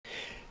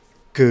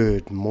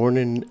Good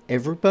morning,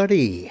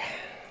 everybody.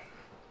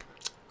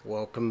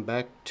 Welcome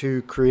back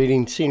to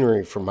Creating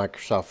Scenery for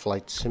Microsoft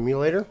Flight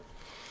Simulator.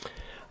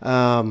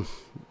 I'm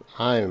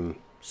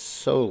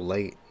so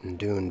late in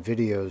doing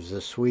videos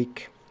this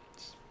week.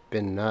 It's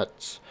been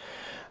nuts.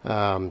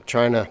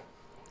 Trying to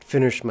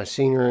finish my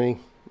scenery,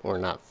 or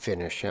not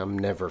finish. I'm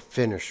never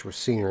finished with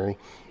scenery.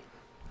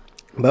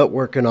 But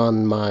working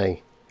on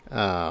my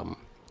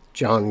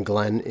John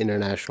Glenn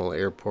International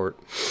Airport.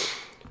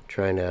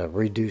 Trying to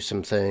redo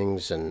some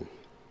things and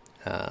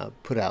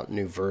put out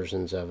new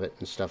versions of it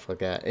and stuff like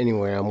that.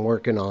 Anyway, I'm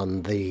working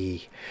on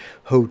the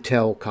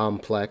hotel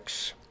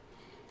complex,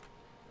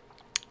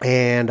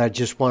 and I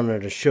just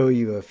wanted to show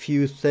you a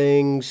few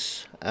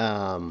things.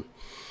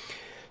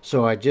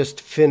 So I just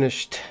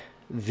finished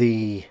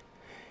the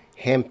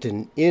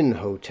Hampton Inn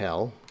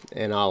Hotel,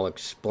 and I'll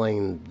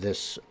explain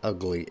this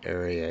ugly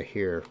area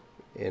here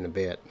in a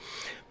bit.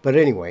 But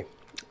anyway,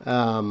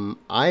 I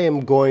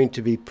am going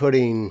to be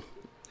putting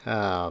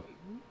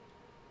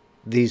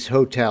these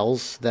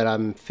hotels that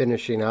I'm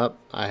finishing up.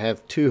 I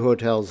have 2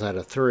 hotels out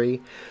of 3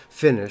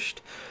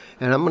 finished,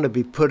 and I'm going to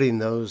be putting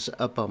those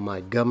up on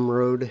my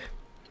Gumroad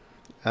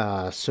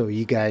so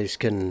you guys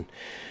can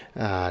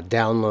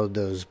download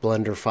those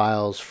Blender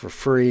files for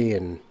free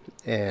and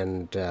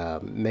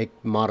make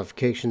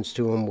modifications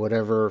to them,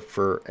 whatever,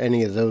 for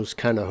any of those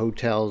kind of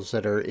hotels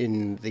that are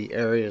in the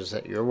areas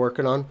that you're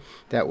working on.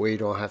 That way you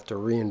don't have to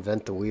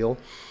reinvent the wheel.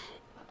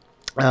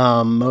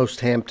 Most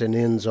Hampton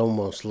Inns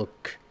almost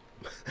look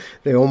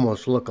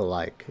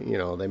alike. You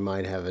know, they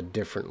might have a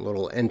different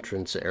little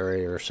entrance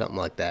area or something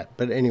like that.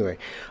 But anyway,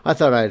 I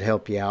thought I'd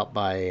help you out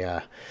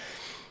by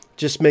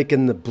just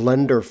making the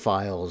Blender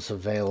files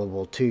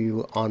available to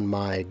you on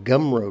my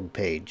Gumroad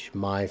page,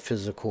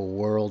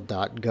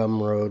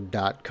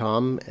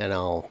 myphysicalworld.gumroad.com,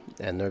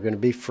 and they're going to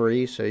be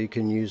free, so you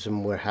can use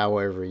them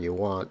however you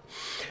want.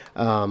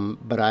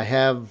 But I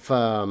have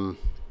the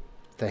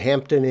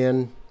Hampton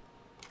Inn.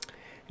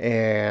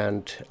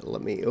 And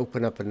let me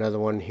open up another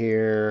one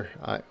here.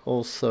 I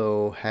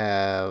also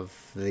have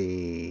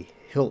the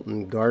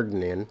Hilton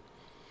Garden Inn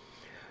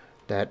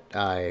that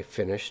I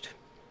finished.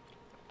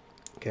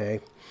 Okay,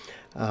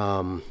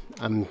 I'm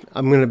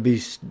going to be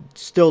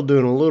still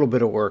doing a little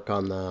bit of work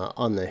on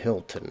the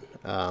Hilton,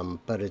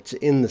 but it's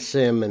in the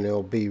sim and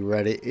it'll be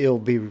ready. It'll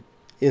be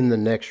in the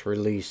next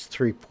release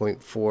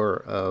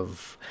 3.4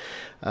 of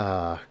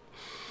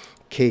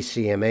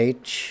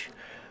KCMH.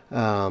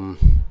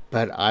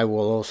 But I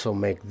will also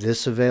make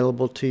this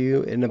available to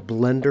you in a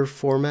Blender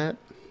format.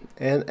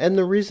 And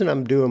the reason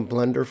I'm doing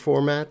Blender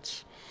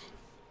formats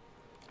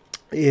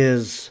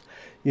is,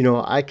 you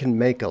know, I can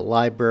make a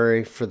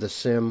library for the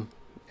sim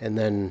and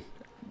then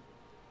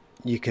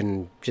you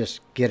can just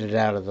get it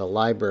out of the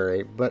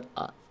library. But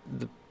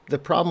the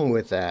problem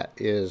with that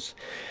is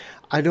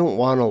I don't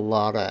want a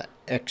lot of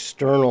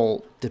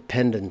external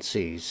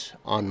dependencies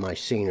on my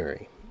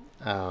scenery.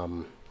 I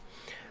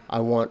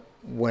want,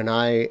 when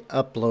I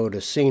upload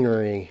a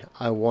scenery,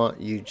 I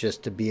want you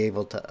just to be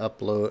able to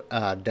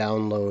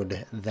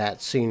download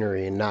that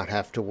scenery and not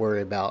have to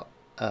worry about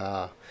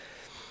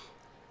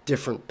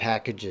different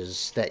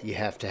packages that you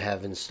have to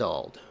have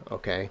installed.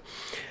 Okay,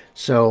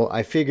 so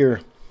I figure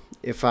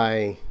if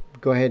I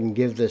go ahead and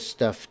give this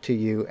stuff to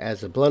you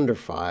as a Blender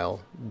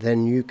file,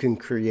 then you can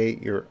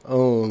create your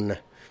own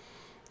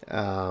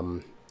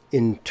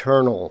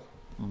internal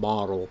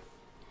model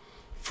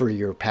for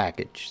your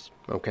package.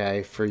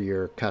 Okay, for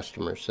your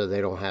customers, so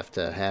they don't have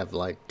to have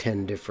like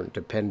 10 different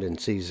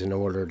dependencies in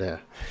order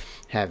to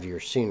have your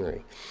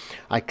scenery.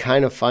 I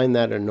kind of find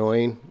that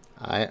annoying.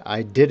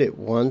 I did it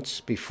once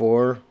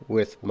before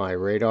with my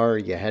radar.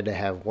 You had to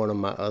have one of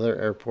my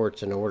other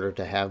airports in order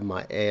to have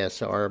my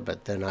ASR,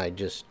 but then I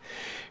just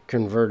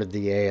converted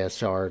the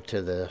ASR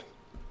to the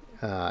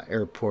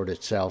airport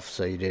itself,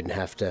 so you didn't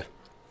have to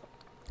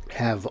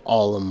have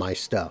all of my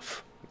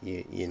stuff.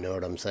 You know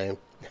what I'm saying?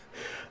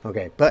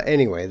 Okay, but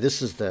anyway,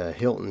 this is the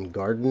Hilton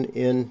Garden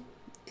Inn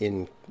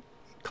in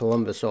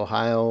Columbus,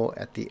 Ohio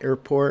at the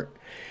airport.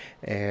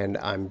 And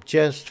I'm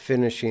just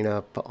finishing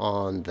up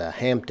on the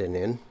Hampton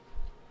Inn.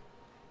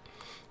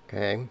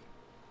 Okay.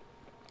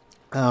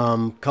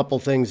 Couple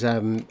things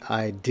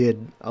I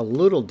did a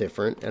little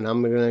different, and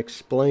I'm going to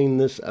explain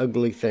this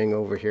ugly thing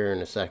over here in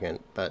a second.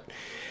 But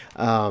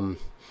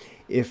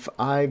if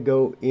I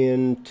go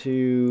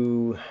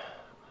into...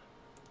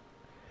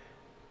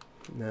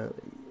 Now,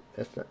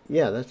 that's not,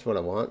 yeah, that's what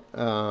I want.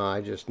 I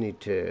just need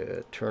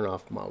to turn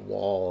off my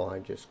wall.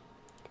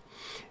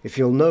 If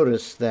you'll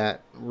notice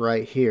that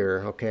right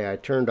here, okay, I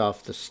turned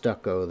off the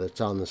stucco that's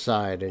on the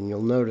side, and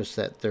you'll notice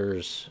that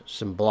there's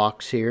some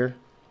blocks here,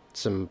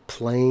 some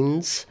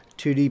planes,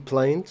 2D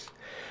planes.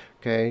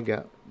 Okay,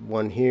 got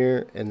one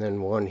here and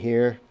then one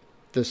here.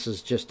 This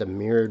is just a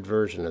mirrored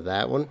version of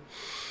that one,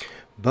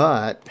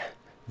 but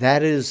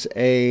that is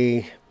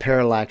a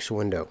parallax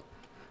window.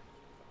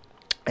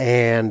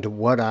 And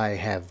what I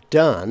have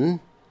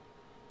done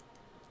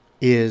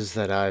is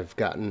that I've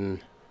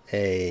gotten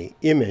a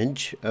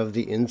image of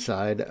the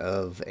inside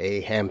of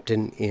a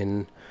Hampton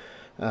Inn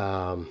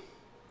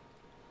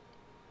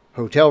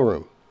hotel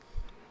room.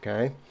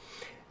 Okay,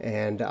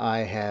 and I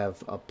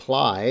have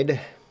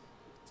applied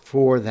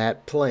for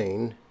that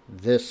plane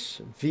this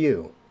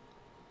view,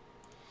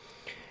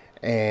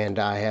 and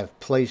I have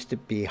placed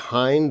it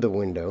behind the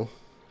window,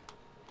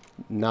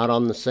 not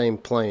on the same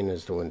plane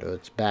as the window.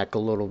 It's back a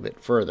little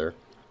bit further.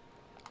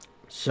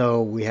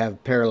 So we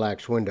have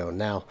parallax window.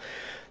 Now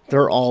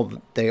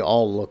they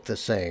all look the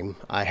same.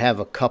 I have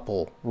a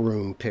couple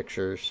room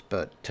pictures,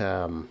 but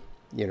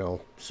you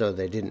know, so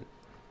they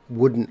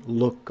wouldn't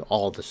look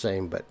all the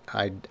same, but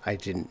I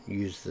didn't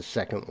use the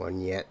second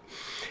one yet,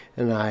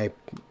 and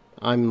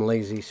I'm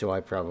lazy, so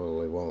I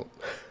probably won't.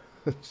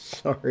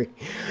 Sorry.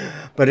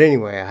 But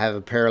anyway, I have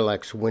a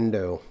parallax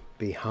window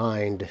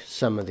behind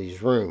some of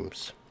these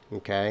rooms.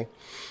 Okay,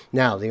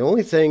 now the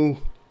only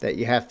thing that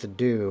you have to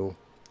do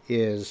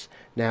is,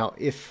 now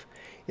if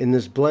in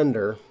this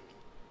blender,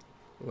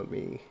 let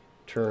me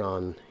turn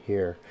on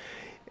here,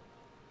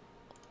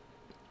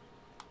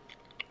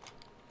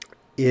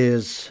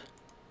 is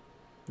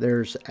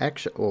there's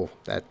actually, oh,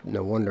 that,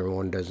 no wonder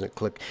one doesn't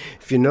click.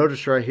 If you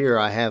notice right here,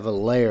 I have a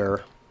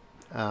layer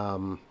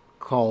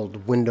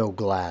called window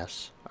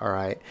glass. All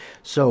right,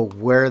 so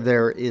where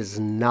there is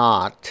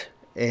not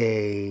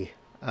a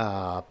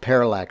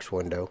parallax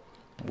window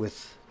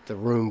with the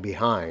room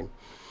behind,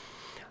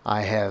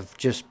 I have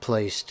just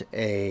placed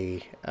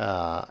a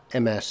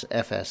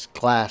MSFS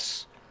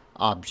glass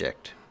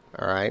object.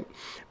 All right,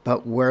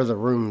 but where the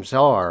rooms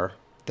are,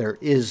 there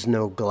is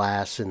no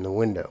glass in the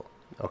window.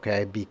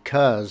 Okay,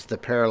 because the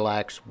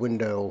parallax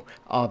window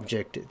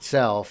object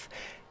itself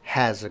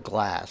has a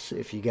glass.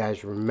 If you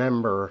guys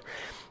remember,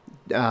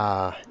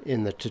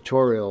 in the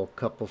tutorial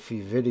a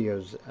few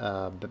videos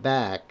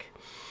back,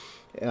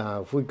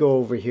 if we go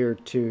over here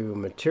to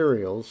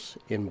materials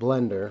in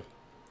Blender,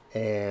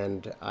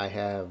 and I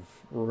have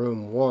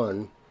room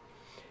 1,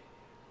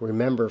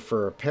 remember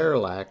for a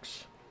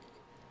parallax,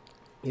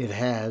 it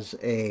has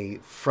a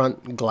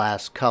front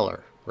glass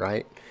color,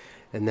 right?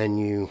 And then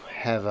you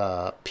have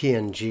a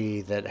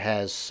PNG that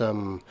has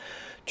some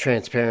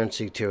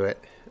transparency to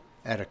it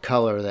at a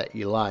color that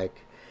you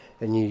like,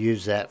 and you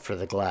use that for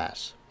the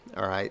glass.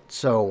 All right,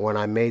 so when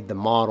I made the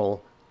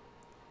model,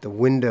 the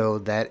window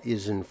that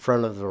is in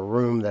front of the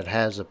room that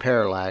has a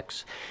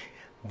parallax,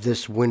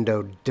 this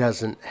window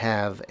doesn't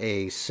have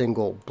a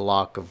single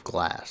block of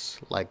glass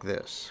like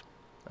this.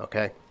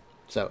 Okay,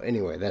 so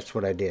anyway, that's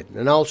what I did,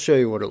 and I'll show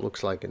you what it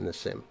looks like in the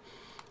sim.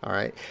 All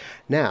right,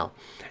 now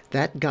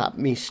that got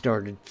me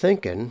started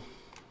thinking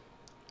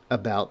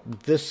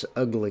about this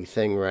ugly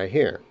thing right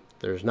here.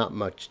 There's not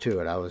much to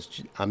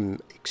it. I'm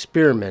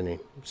experimenting,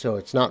 so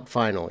it's not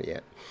final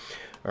yet.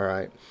 All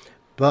right,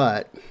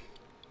 but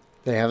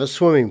they have a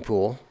swimming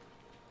pool,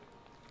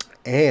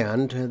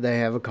 and they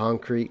have a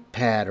concrete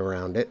pad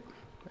around it.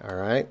 All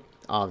right,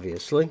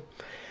 obviously.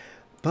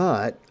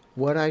 But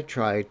what I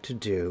tried to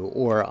do,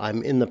 or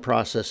I'm in the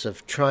process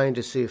of trying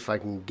to see if I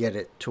can get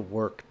it to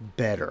work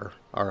better.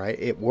 All right,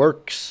 it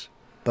works,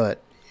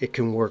 but it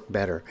can work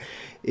better,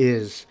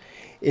 is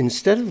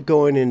instead of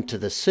going into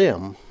the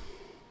sim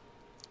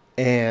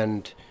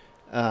and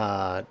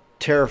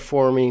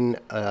terraforming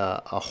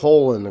a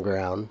hole in the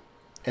ground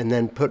and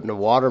then putting a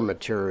water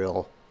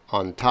material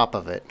on top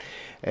of it,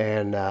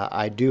 and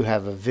I do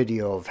have a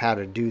video of how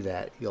to do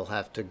that. You'll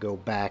have to go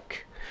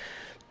back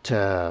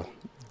to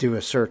do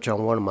a search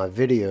on one of my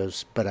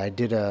videos, but I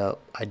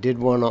did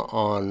one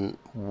on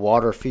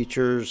water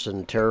features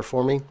and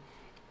terraforming.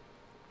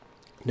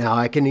 Now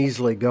I can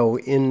easily go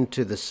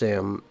into the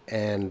sim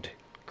and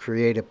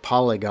create a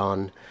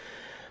polygon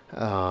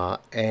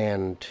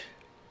and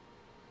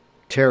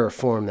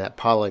terraform that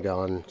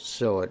polygon,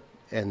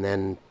 and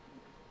then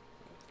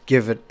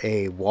give it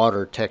a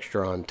water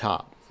texture on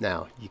top.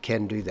 Now you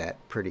can do that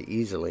pretty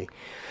easily,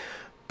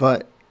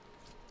 but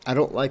I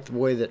don't like the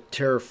way that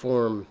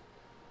terraform,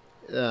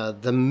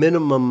 the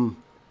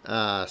minimum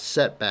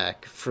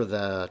setback for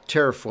the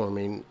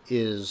terraforming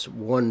is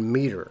 1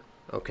 meter.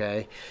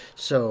 Okay,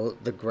 so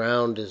the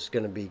ground is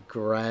going to be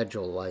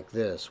gradual like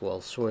this,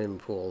 while swimming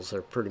pools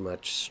are pretty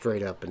much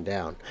straight up and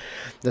down.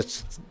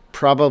 That's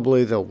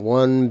probably the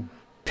one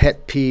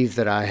pet peeve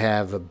that I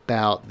have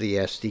about the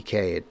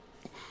SDK.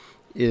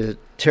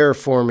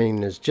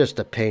 Terraforming is just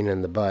a pain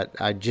in the butt.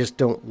 I just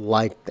don't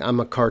like, I'm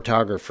a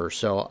cartographer,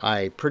 so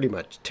I pretty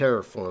much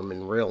terraform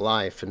in real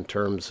life in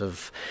terms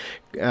of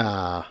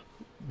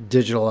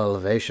digital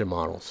elevation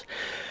models.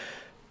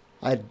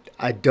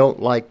 I don't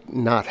like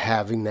not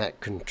having that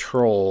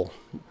control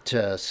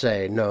to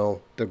say,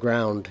 no, the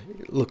ground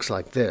looks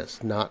like this.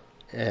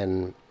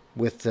 And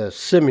with the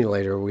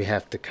simulator, we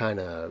have to kind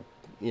of,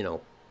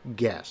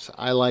 guess.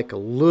 I like a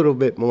little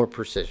bit more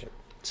precision.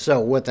 So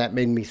what that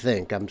made me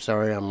think, I'm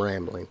sorry I'm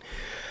rambling,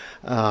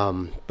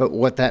 but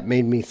what that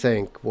made me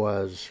think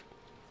was,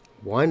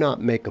 why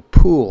not make a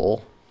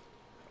pool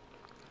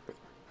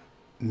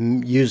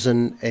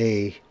using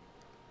a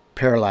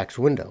parallax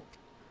window?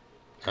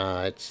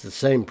 It's the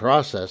same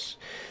process.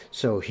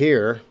 So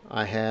here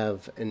I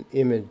have an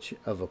image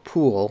of a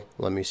pool.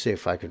 Let me see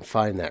if I can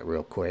find that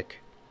real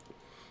quick.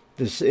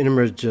 this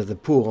image of the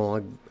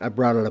pool. I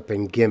brought it up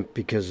in GIMP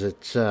because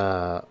it's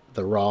the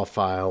raw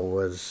file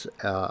was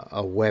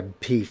a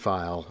WebP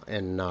file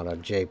and not a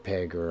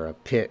JPEG or a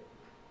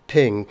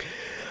PNG,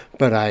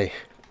 but I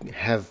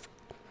have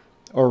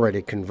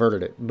already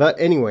converted it. But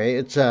anyway,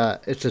 it's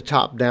a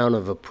top down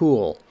of a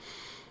pool.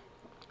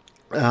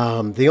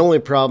 The only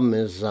problem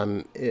is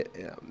I'm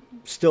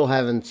still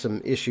having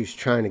some issues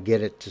trying to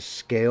get it to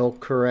scale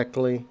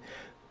correctly.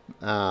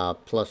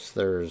 Plus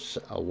there's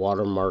a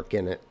watermark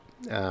in it.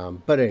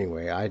 But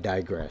anyway, I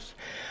digress.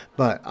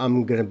 But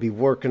I'm going to be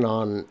working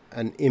on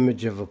an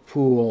image of a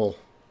pool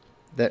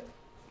that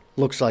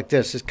looks like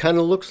this. It kind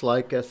of looks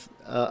like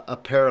a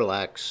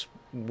parallax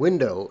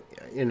window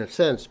in a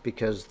sense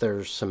because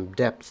there's some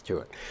depth to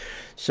it.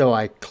 So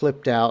I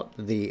clipped out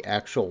the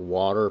actual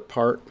water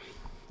part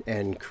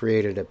and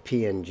created a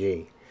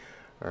PNG.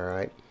 All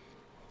right.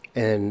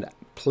 And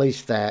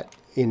placed that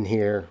in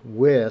here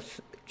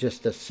with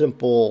just a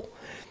simple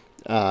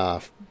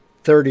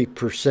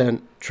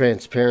 30%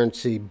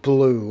 transparency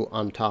blue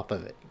on top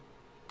of it.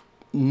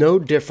 No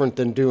different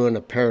than doing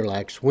a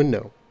parallax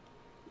window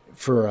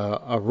for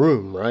a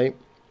room, right?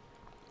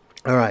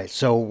 All right,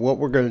 so what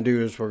we're going to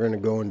do is we're going to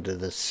go into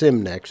the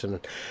sim next and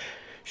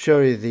show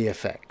you the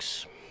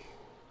effects.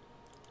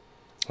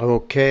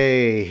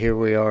 Okay, here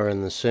we are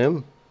in the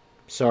sim.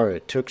 Sorry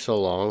it took so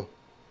long.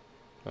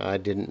 I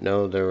didn't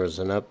know there was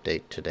an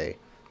update today.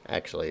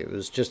 Actually, it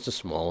was just a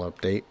small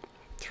update.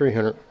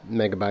 300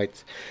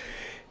 megabytes.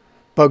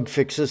 Bug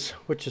fixes,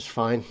 which is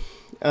fine.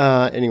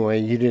 Anyway,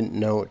 you didn't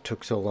know it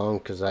took so long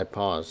because I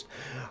paused.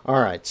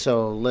 Alright,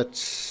 so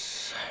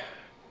let's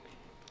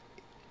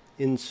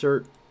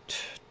insert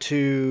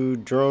to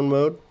drone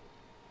mode.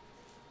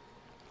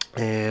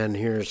 And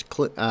here's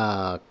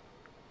John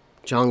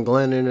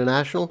Glenn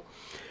International.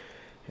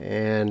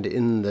 And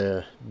in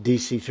the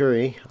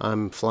DC-3,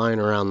 I'm flying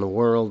around the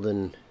world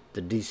in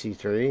the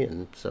DC-3.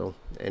 And so,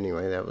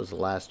 anyway, that was the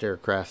last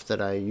aircraft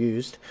that I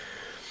used.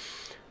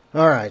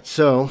 Alright,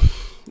 so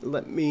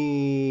let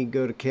me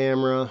go to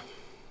camera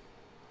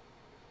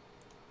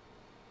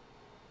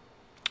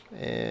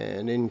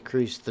and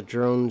increase the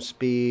drone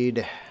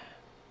speed.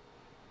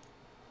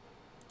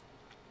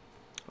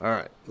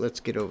 Alright, let's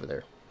get over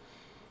there.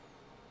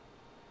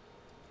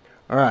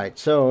 Alright,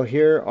 so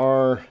here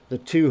are the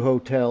two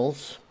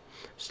hotels.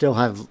 Still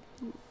have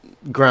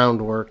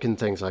groundwork and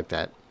things like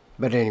that.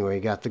 But anyway,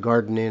 got the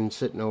Garden Inn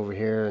sitting over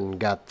here and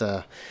got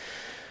the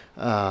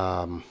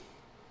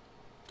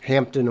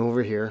Hampton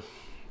over here.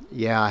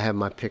 Yeah, I have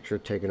my picture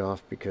taken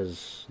off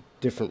because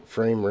different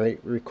frame rate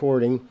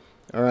recording.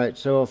 Alright,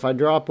 so if I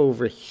drop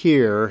over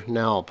here,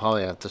 now I'll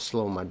probably have to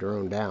slow my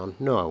drone down.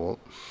 No, I won't.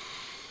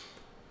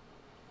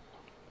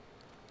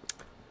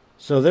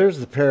 So there's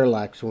the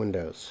parallax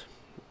windows.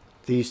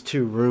 These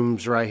two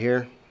rooms right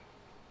here.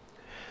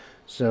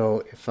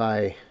 So if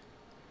I,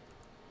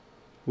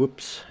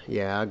 whoops,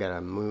 yeah, I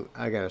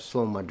gotta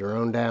slow my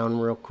drone down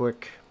real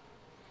quick.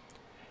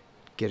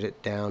 Get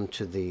it down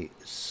to the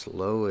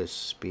slowest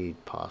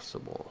speed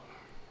possible.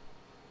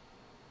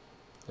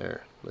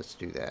 There, let's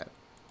do that.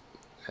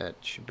 That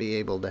should be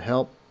able to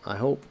help, I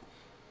hope.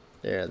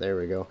 There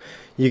we go.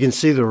 You can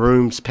see the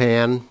rooms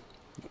pan.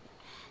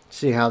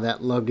 See how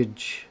that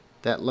luggage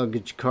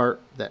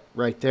cart, that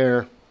right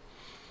there,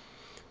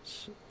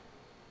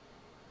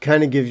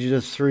 kind of gives you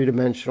the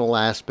three-dimensional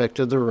aspect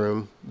of the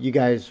room. You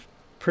guys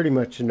pretty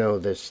much know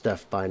this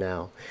stuff by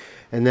now.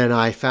 And then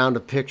I found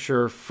a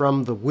picture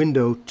from the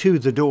window to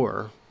the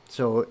door,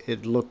 so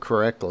it looked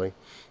correct.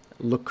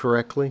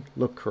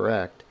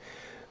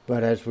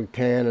 But as we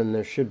pan, and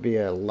there should be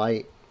a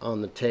light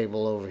on the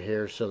table over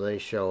here, so they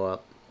show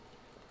up.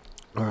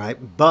 All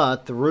right,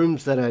 but the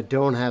rooms that I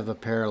don't have a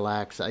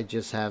parallax, I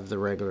just have the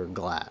regular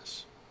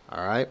glass.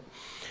 All right,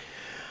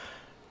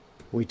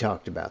 we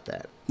talked about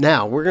that.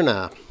 Now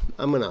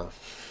I'm gonna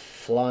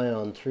fly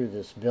on through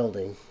this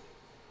building.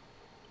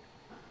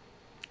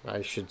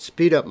 I should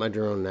speed up my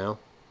drone now.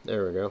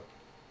 There we go.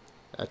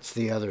 That's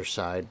the other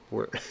side.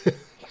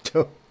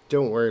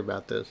 Don't worry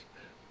about this.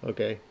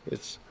 Okay,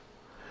 it's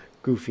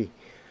goofy.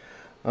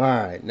 All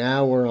right,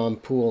 now we're on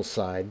pool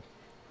side,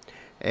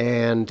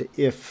 and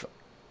if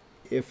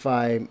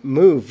I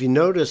move, you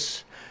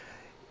notice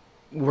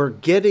we're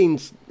getting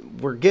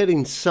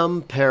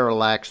some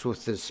parallax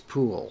with this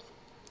pool.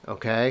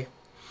 Okay,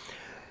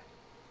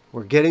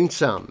 we're getting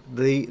some.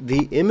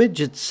 The image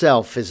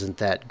itself isn't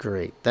that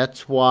great.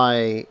 That's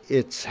why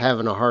it's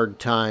having a hard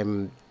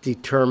time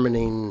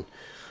determining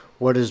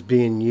what is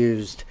being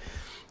used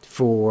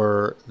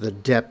for the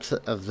depth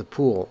of the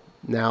pool.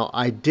 Now,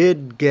 I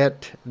did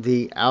get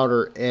the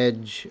outer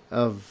edge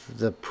of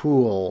the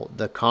pool,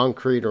 the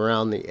concrete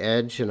around the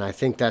edge, and I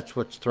think that's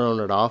what's thrown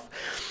it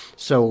off.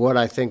 So what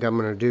I think I'm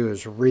going to do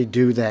is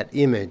redo that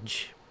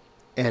image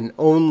and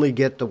only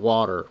get the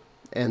water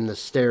and the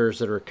stairs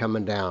that are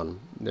coming down.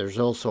 There's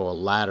also a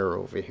ladder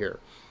over here.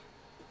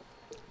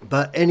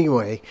 But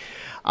anyway,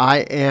 I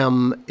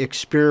am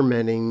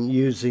experimenting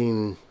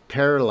using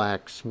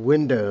parallax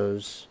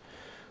windows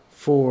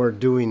for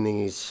doing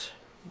these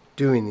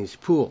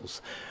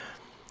pools.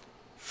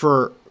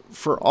 for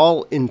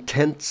all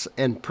intents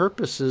and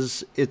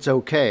purposes, it's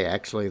okay.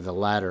 Actually, the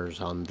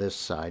ladder's on this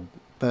side,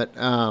 but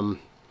I'm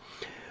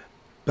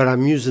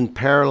using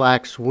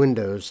parallax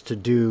windows to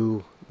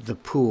do the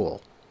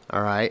pool.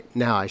 All right.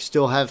 Now I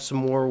still have some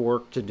more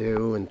work to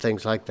do and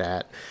things like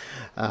that.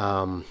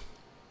 But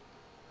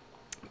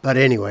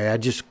anyway, I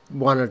just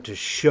wanted to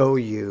show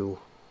you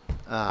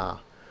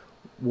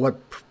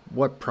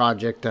what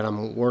project that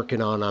I'm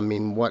working on. I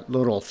mean, what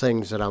little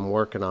things that I'm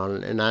working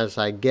on. And as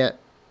I get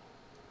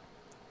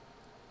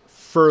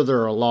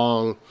further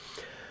along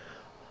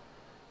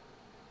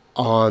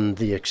on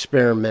the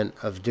experiment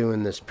of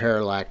doing this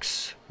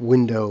parallax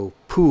window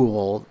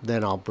pool,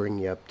 then I'll bring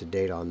you up to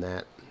date on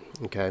that.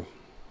 Okay,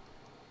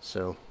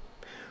 so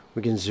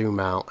we can zoom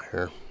out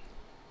here.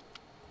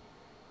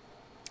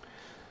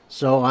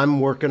 So I'm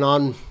working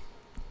on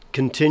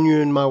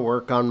continuing my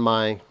work on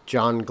my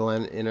John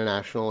Glenn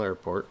International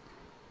Airport.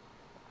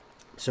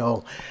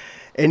 So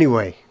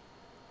anyway,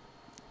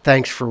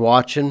 thanks for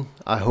watching.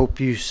 I hope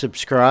you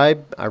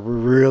subscribe. I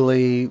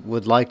really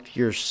would like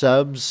your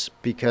subs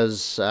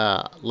because,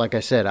 like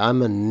I said,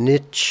 I'm a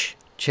niche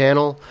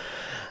channel.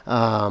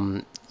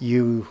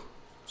 You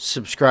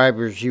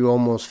subscribers, you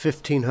almost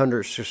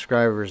 1,500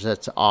 subscribers.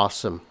 That's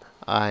awesome.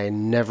 I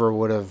never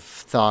would have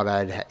thought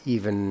I'd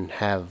even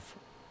have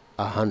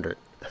 100.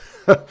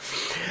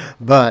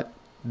 But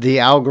the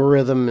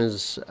algorithm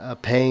is a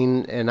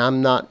pain, and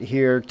I'm not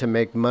here to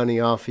make money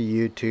off of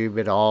YouTube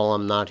at all.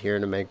 I'm not here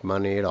to make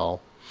money at all.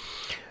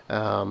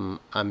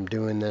 I'm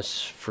doing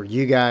this for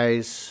you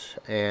guys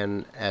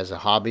and as a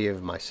hobby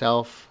of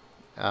myself.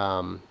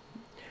 But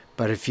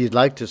if you'd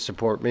like to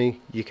support me,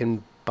 you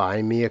can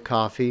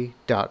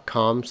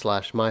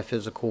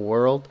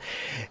buymeacoffee.com/myphysicalworld.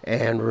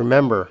 And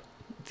remember,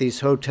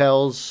 these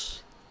hotels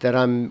that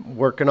I'm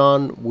working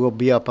on will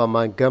be up on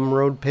my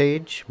Gumroad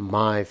page,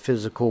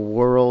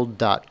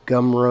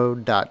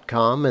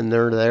 myphysicalworld.gumroad.com, and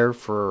they're there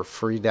for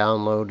free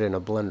download in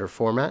a Blender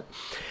format.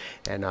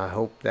 And I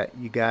hope that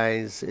you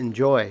guys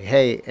enjoy.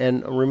 Hey,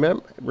 and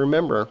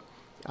remember,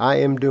 I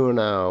am doing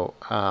a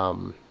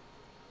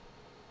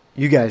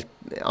you guys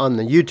on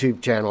the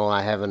YouTube channel,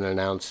 I haven't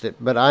announced it,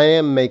 but I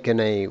am making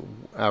a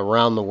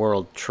around the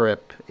world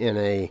trip in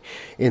the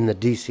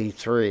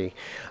DC-3.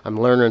 I'm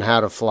learning how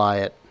to fly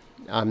it.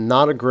 I'm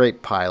not a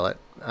great pilot.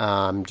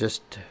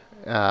 Just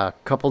a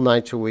couple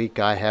nights a week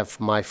I have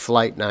my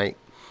flight night.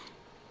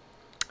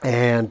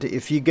 And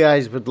if you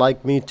guys would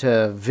like me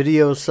to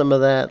video some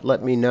of that,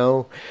 let me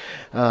know.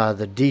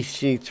 The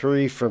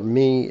DC-3 for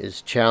me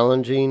is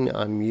challenging.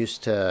 I'm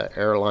used to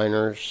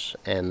airliners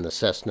and the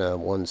Cessna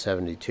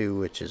 172,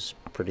 which is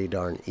pretty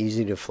darn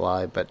easy to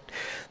fly. But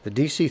the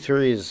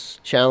DC-3 is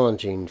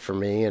challenging for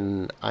me,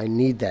 and I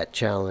need that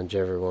challenge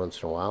every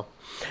once in a while.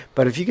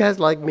 But if you guys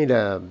like me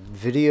to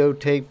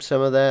videotape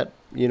some of that,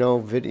 you know,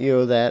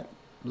 video that,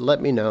 let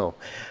me know.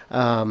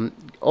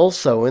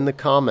 Also, in the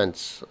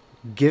comments,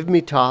 give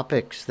me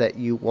topics that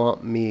you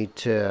want me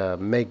to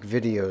make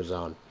videos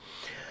on.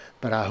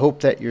 But I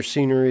hope that your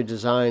scenery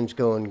design's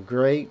going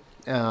great.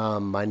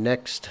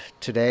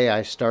 Today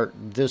I start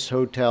this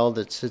hotel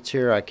that sits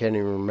here. I can't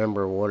even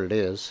remember what it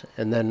is.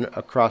 And then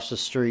across the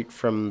street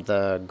from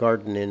the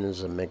Garden Inn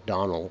is a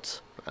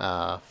McDonald's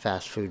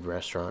fast food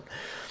restaurant.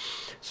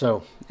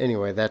 So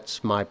anyway,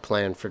 that's my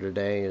plan for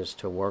today, is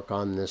to work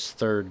on this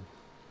third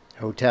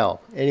hotel.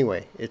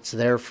 Anyway, it's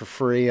there for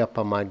free up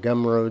on my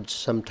Gumroad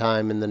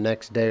sometime in the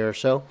next day or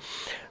so.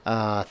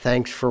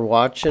 Thanks for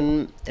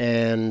watching,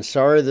 and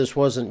sorry this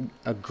wasn't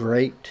a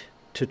great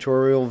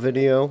tutorial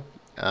video.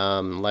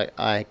 Like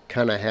I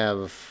kind of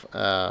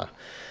have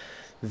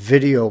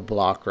video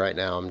block right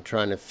now. I'm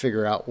trying to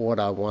figure out what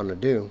I want to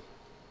do.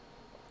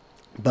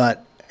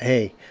 But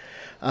hey,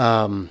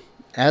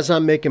 as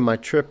I'm making my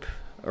trip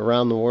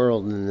around the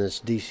world in this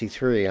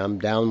DC-3, I'm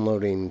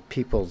downloading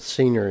people's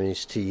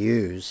sceneries to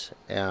use.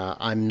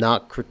 I'm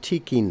not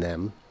critiquing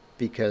them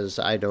because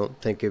I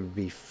don't think it would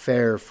be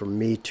fair for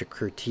me to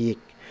critique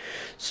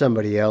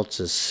somebody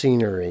else's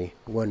scenery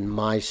when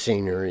my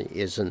scenery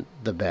isn't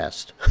the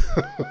best.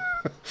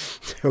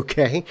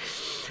 Okay?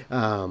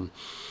 But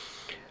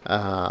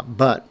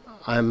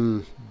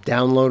I'm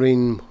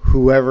downloading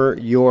whoever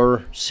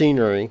your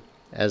scenery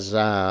as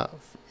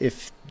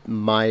if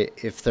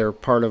they're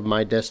part of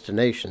my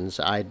destinations.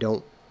 I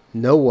don't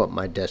know what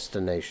my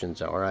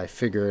destinations are. I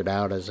figure it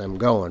out as I'm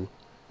going.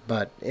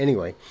 But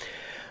anyway,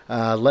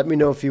 let me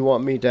know if you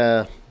want me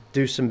to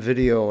do some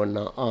video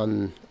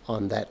on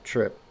that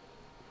trip.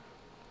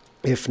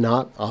 If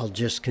not, I'll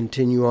just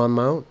continue on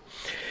my own.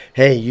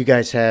 Hey, you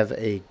guys have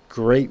a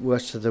great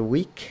rest of the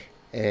week,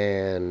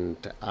 and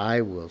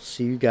I will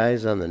see you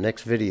guys on the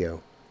next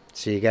video.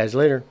 See you guys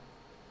later.